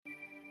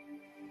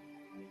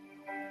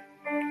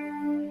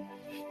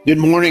Good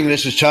morning.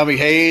 This is Tommy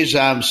Hayes.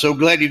 I'm so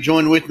glad you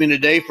joined with me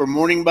today for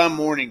Morning by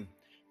Morning,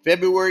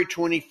 February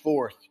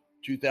 24th,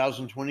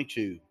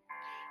 2022.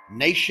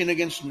 Nation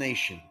against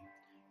nation,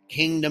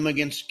 kingdom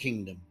against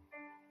kingdom.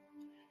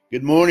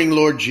 Good morning,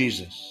 Lord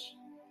Jesus.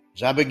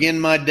 As I begin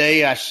my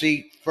day, I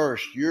seek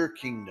first your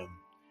kingdom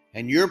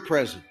and your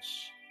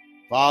presence,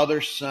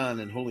 Father, Son,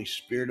 and Holy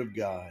Spirit of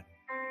God.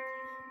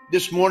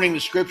 This morning, the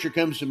scripture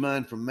comes to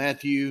mind from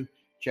Matthew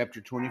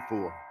chapter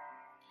 24.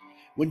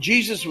 When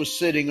Jesus was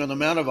sitting on the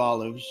Mount of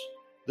Olives,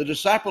 the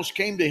disciples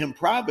came to him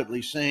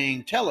privately,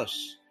 saying, "Tell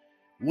us,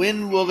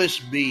 when will this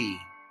be?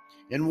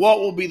 And what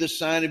will be the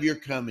sign of your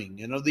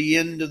coming and of the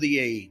end of the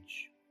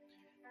age?"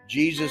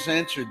 Jesus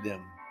answered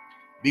them,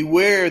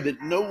 "Beware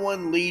that no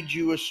one leads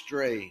you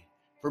astray.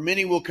 For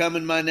many will come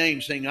in my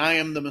name, saying, 'I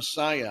am the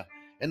Messiah,'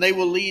 and they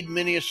will lead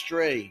many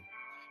astray.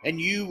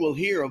 And you will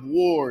hear of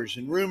wars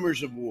and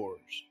rumors of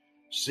wars.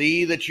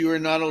 See that you are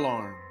not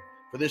alarmed,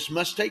 for this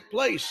must take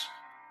place,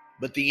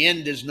 but the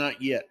end is not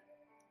yet.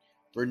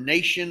 For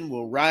nation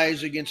will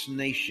rise against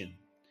nation,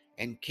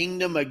 and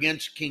kingdom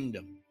against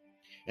kingdom.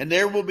 And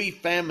there will be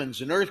famines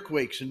and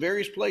earthquakes in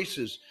various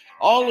places.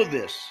 All of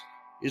this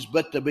is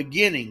but the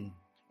beginning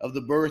of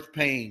the birth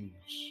pains.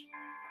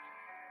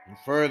 And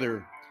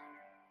further,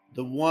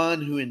 the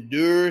one who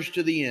endures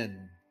to the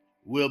end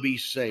will be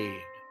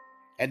saved.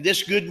 And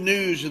this good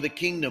news of the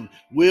kingdom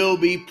will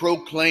be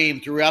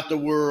proclaimed throughout the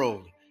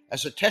world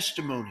as a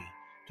testimony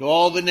to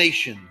all the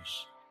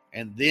nations,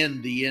 and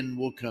then the end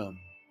will come."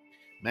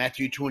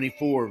 Matthew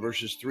 24,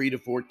 verses 3 to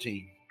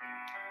 14.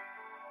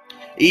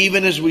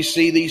 Even as we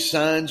see these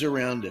signs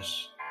around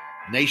us,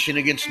 nation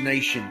against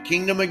nation,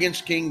 kingdom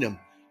against kingdom,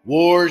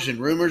 wars and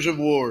rumors of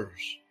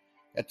wars,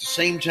 at the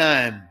same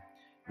time,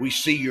 we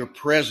see your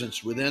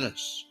presence within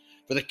us.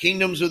 For the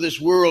kingdoms of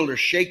this world are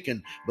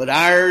shaken, but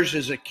ours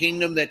is a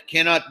kingdom that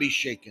cannot be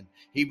shaken.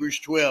 Hebrews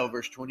 12,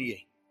 verse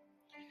 28.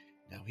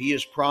 Now he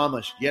has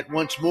promised, "Yet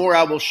once more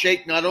I will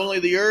shake not only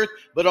the earth,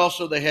 but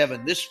also the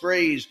heaven." This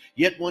phrase,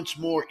 "yet once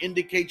more,"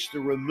 indicates the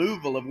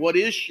removal of what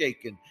is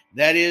shaken,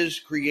 that is,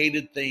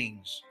 created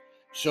things,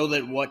 so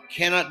that what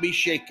cannot be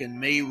shaken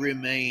may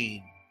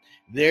remain.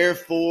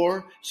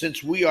 Therefore,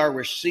 since we are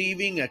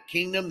receiving a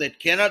kingdom that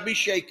cannot be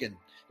shaken,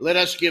 let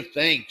us give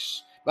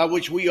thanks, by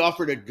which we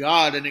offer to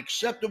God an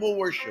acceptable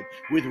worship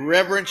with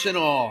reverence and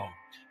awe.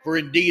 For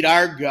indeed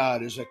our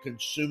God is a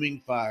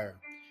consuming fire.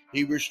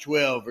 Hebrews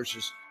 12,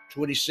 verses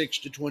 26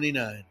 to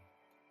 29.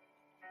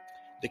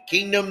 The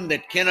kingdom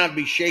that cannot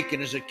be shaken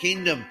is a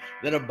kingdom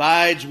that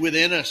abides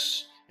within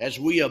us as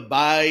we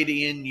abide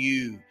in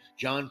you.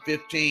 John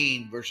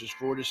 15, verses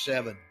 4 to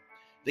 7.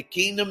 The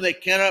kingdom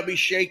that cannot be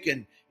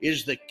shaken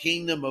is the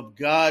kingdom of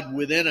God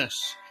within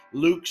us.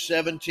 Luke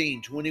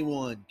 17,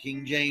 21,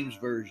 King James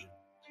Version.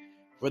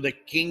 For the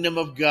kingdom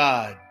of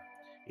God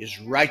is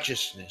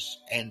righteousness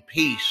and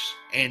peace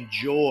and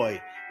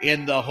joy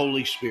in the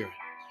Holy Spirit.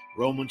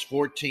 Romans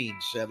 14,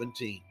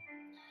 17.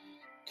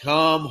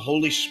 Come,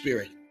 Holy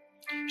Spirit,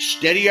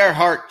 steady our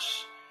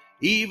hearts,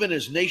 even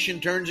as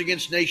nation turns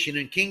against nation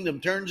and kingdom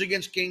turns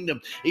against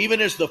kingdom, even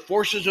as the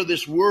forces of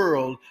this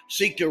world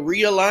seek to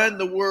realign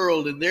the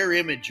world in their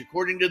image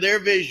according to their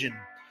vision.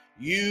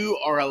 You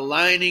are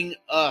aligning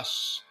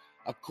us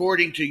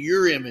according to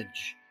your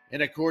image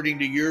and according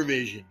to your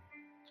vision.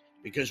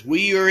 Because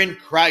we are in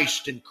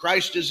Christ and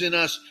Christ is in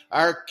us,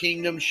 our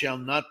kingdom shall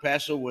not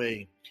pass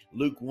away.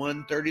 Luke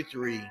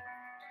 1:33.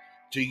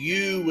 To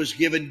you was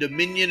given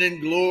dominion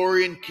and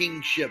glory and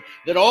kingship,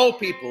 that all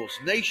peoples,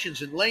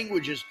 nations, and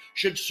languages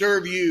should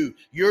serve you.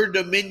 Your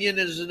dominion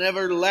is an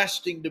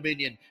everlasting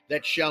dominion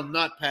that shall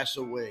not pass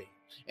away,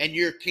 and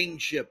your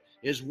kingship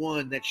is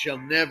one that shall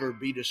never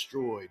be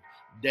destroyed.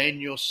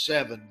 Daniel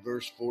 7,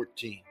 verse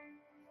 14.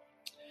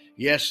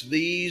 Yes,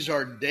 these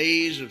are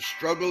days of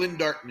struggle and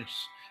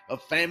darkness,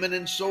 of famine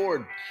and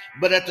sword.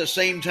 But at the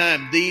same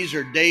time, these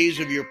are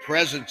days of your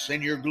presence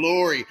and your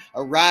glory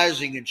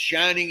arising and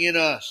shining in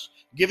us,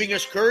 giving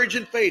us courage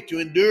and faith to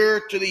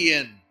endure to the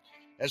end.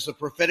 As the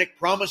prophetic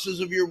promises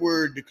of your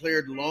word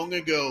declared long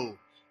ago,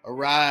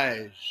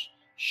 arise,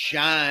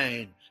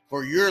 shine,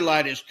 for your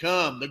light has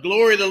come. The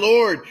glory of the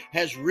Lord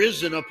has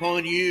risen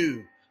upon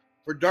you.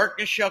 For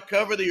darkness shall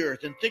cover the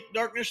earth, and thick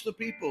darkness the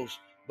peoples.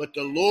 But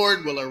the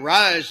Lord will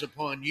arise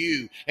upon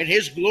you, and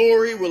his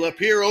glory will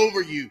appear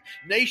over you.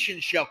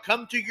 Nations shall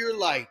come to your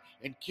light,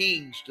 and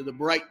kings to the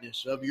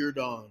brightness of your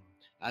dawn.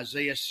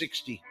 Isaiah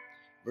 60,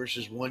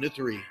 verses 1 to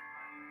 3.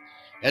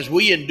 As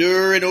we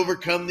endure and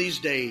overcome these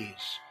days,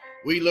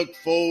 we look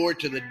forward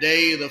to the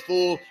day of the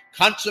full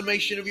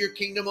consummation of your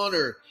kingdom on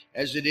earth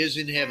as it is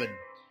in heaven,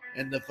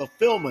 and the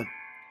fulfillment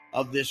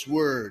of this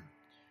word.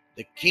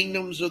 The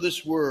kingdoms of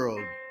this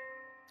world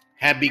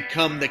have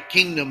become the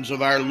kingdoms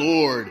of our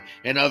Lord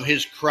and of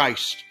his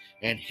Christ,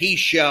 and he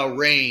shall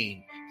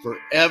reign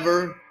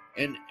forever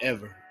and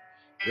ever.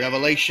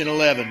 Revelation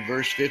 11,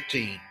 verse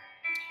 15.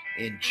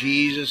 In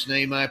Jesus'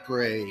 name I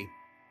pray.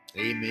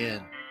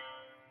 Amen.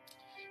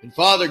 And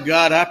Father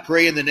God, I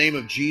pray in the name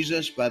of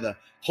Jesus, by the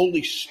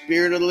Holy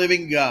Spirit of the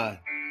living God,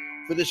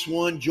 for this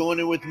one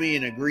joining with me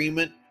in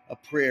agreement a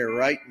prayer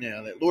right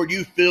now that, Lord,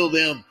 you fill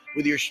them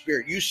with your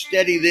Spirit. You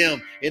steady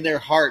them in their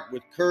heart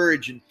with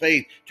courage and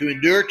faith to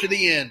endure to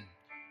the end,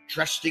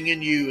 trusting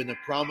in you and the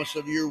promise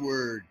of your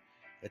word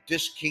that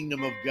this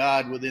kingdom of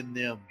God within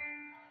them,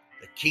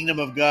 the kingdom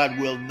of God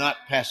will not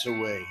pass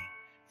away,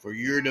 for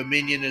your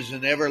dominion is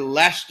an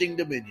everlasting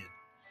dominion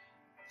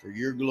for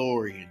your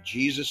glory. In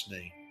Jesus'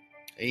 name,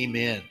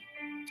 amen.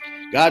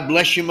 God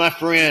bless you, my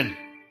friend,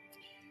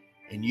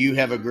 and you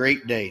have a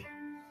great day.